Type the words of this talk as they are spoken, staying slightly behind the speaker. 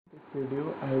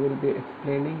Video I will be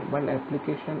explaining one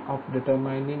application of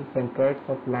determining centroids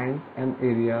of lines and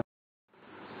area.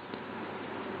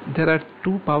 There are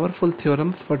two powerful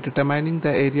theorems for determining the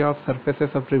area of surfaces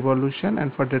of revolution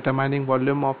and for determining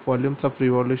volumes of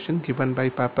revolution given by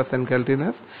Pappus and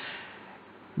Guldinus.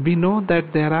 We know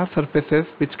that there are surfaces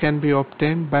which can be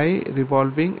obtained by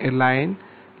revolving a line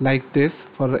like this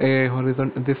for a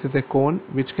horizontal. This is a cone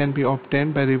which can be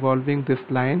obtained by revolving this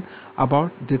line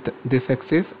about this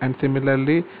axis, and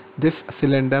similarly this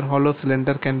hollow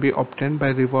cylinder can be obtained by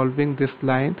revolving this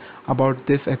line about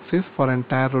this axis for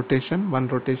entire rotation, one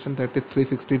rotation, that is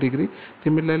 360 degree.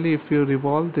 Similarly, if you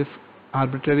revolve this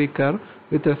arbitrary curve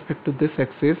with respect to this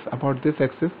axis about this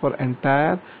axis for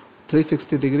entire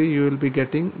 360 degree, you will be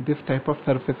getting this type of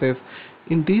surfaces.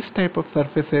 In these type of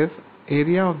surfaces,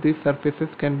 area of these surfaces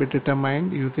can be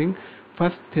determined using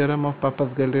first theorem of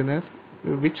Pappus-Guldiness,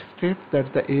 which states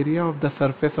that the area of the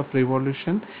surface of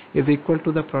revolution is equal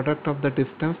to the product of the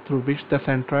distance through which the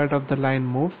centroid of the line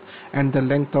moves and the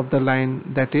length of the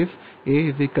line, that is A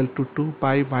is equal to 2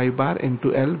 pi y bar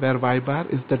into L, where y bar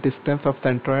is the distance of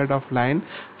centroid of line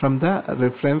from the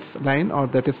reference line, or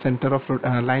that is center of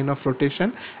line of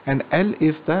rotation, and L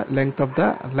is the length of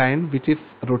the line which is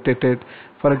rotated.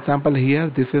 For example,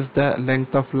 here this is the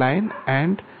length of line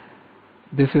and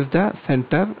this is the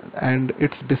center, and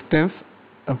its distance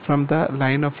from the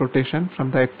line of rotation,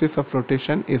 from the axis of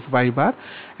rotation, is y bar.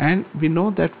 And we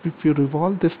know that if you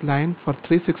revolve this line for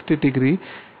 360 degree,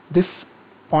 this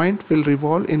point will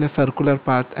revolve in a circular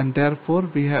path, and therefore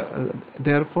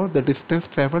the distance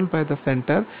traveled by the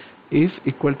center is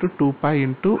equal to 2 pi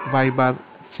into y bar.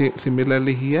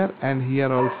 Similarly here and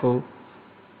here also.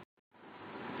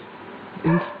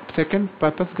 In second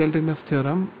Pappus-Guldinus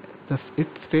theorem, it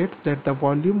states that the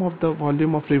volume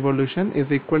of revolution is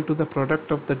equal to the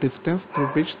product of the distance through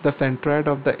which the centroid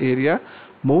of the area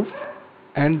moves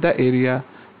and the area,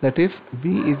 that is V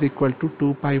is equal to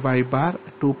 2 pi y bar.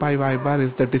 2 pi y bar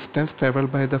is the distance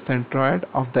traveled by the centroid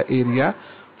of the area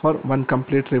for one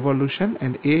complete revolution,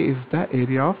 and A is the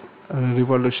area of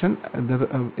revolution,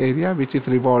 the area which is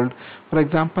revolved. For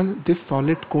example, this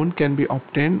solid cone can be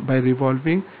obtained by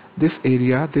revolving this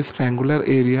area, this triangular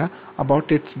area, about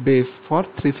its base for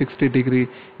 360 degree.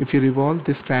 If you revolve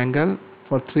this triangle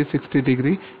for 360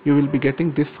 degree, you will be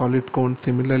getting this solid cone.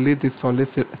 Similarly, this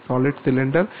solid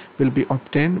cylinder will be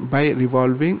obtained by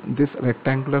revolving this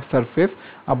rectangular surface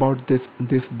about this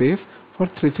base for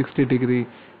 360 degree.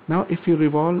 Now if you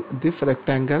revolve this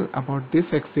rectangle about this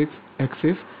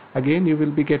axis, again you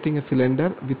will be getting a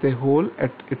cylinder with a hole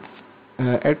at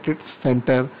its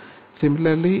center.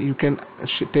 Similarly, you can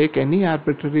take any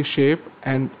arbitrary shape,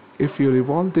 and if you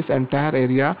revolve this entire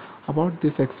area about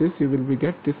this axis, you will be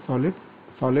get this solid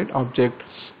object.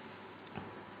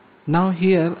 Now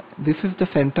here, this is the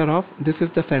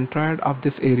centroid of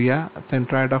this area,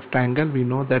 centroid of triangle. We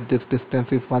know that this distance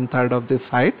is 1/3 of this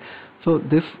height. So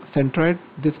this centroid,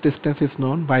 this distance is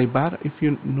known y bar. If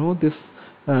you know this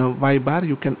y bar,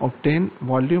 you can obtain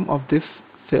volume of this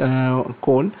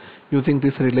cone using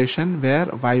this relation, where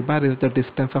y bar is the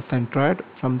distance of centroid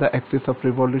from the axis of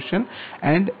revolution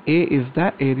and A is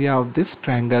the area of this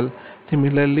triangle.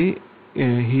 Similarly,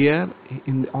 here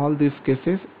in all these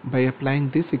cases, by applying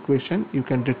this equation, you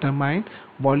can determine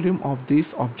volume of these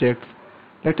objects.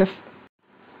 Let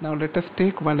us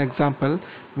take one example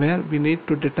where we need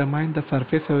to determine the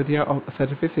surface area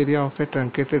of a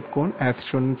truncated cone as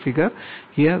shown in figure.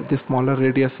 Here the smaller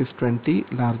radius is 20,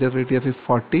 larger radius is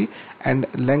 40, and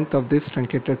length of this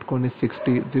truncated cone is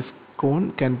 60. This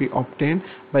cone can be obtained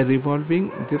by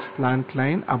revolving this slant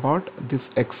line about this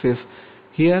axis.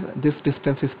 Here this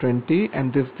distance is 20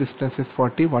 and this distance is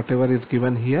 40, whatever is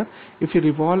given here. If you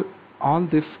revolve all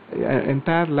this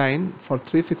entire line for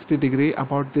 360 degree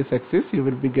about this axis, you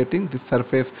will be getting this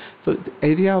surface. So the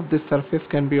area of this surface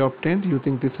can be obtained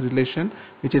using this relation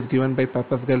which is given by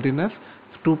Pappus-Guldinus,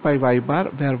 2 pi y bar,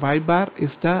 where y bar is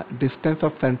the distance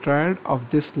of centroid of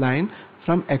this line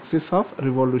from axis of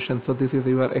revolution. So this is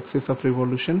your axis of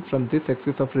revolution. From this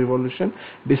axis of revolution,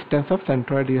 distance of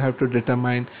centroid you have to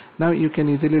determine. Now you can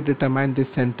easily determine this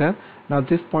center. Now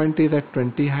this point is at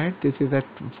 20 height, this is at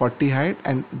 40 height,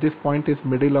 and this point is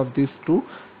middle of these two,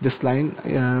 this line,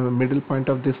 middle point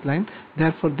of this line.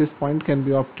 Therefore this point can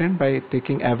be obtained by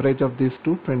taking average of these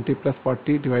two, 20 plus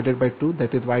 40 divided by 2,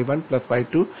 that is y1 plus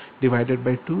y2 divided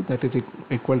by 2, that is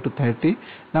equal to 30.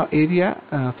 Now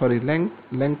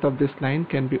length of this line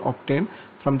can be obtained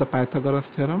from the Pythagoras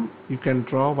theorem. You can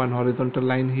draw one horizontal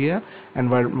line here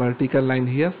and one vertical line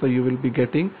here, so you will be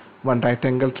getting one right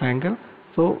angle triangle.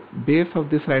 So base of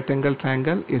this right angle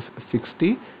triangle is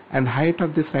 60 and height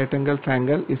of this right angle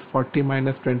triangle is 40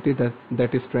 minus 20,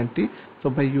 that is 20. So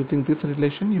by using this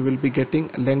relation you will be getting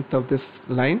length of this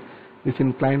line, this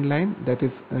inclined line, that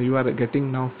is you are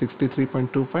getting now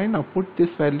 63.25. Now put this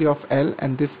value of L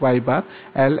and this y bar,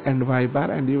 L and y bar,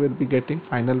 and you will be getting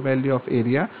final value of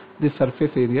area. This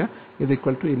surface area is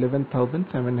equal to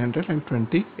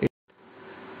 11,728.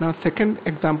 Now second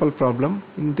example problem.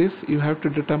 In this you have to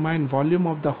determine volume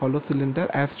of the hollow cylinder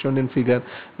as shown in figure.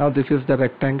 Now this is the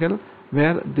rectangle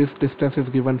where this distance is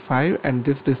given 5 and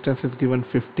this distance is given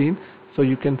 15. So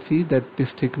you can see that this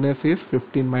thickness is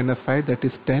 15 minus 5, that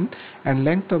is 10, and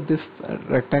length of this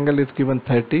rectangle is given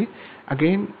 30.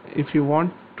 Again, if you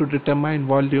want to determine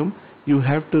volume, you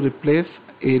have to replace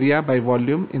area by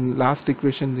volume. In last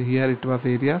equation here it was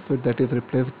area, so that is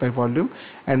replaced by volume,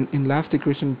 and in last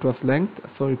equation it was length,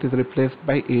 so it is replaced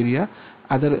by area.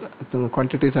 Other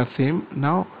quantities are same.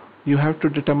 Now you have to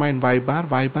determine y bar.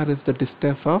 Y bar is the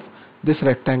distance of this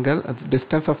rectangle,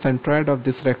 distance of centroid of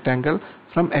this rectangle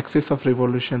from axis of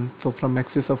revolution. So from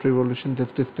axis of revolution this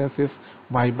distance is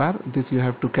y bar. This you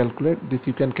have to calculate. This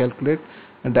you can calculate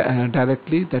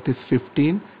directly, that is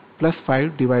 15 plus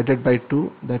 5 divided by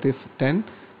 2, that is 10.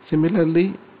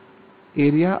 Similarly,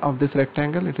 area of this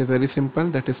rectangle, it is very simple,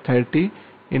 that is 30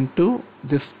 into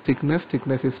this thickness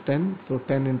is 10, so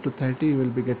 10 into 30 you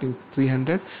will be getting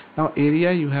 300. Now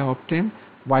area you have obtained,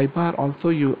 y bar also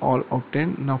you all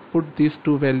obtained. Now put these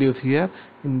two values here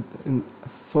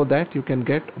so that you can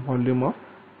get volume of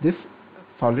this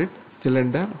solid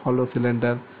cylinder, hollow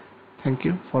cylinder. Thank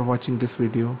you for watching this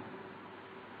video.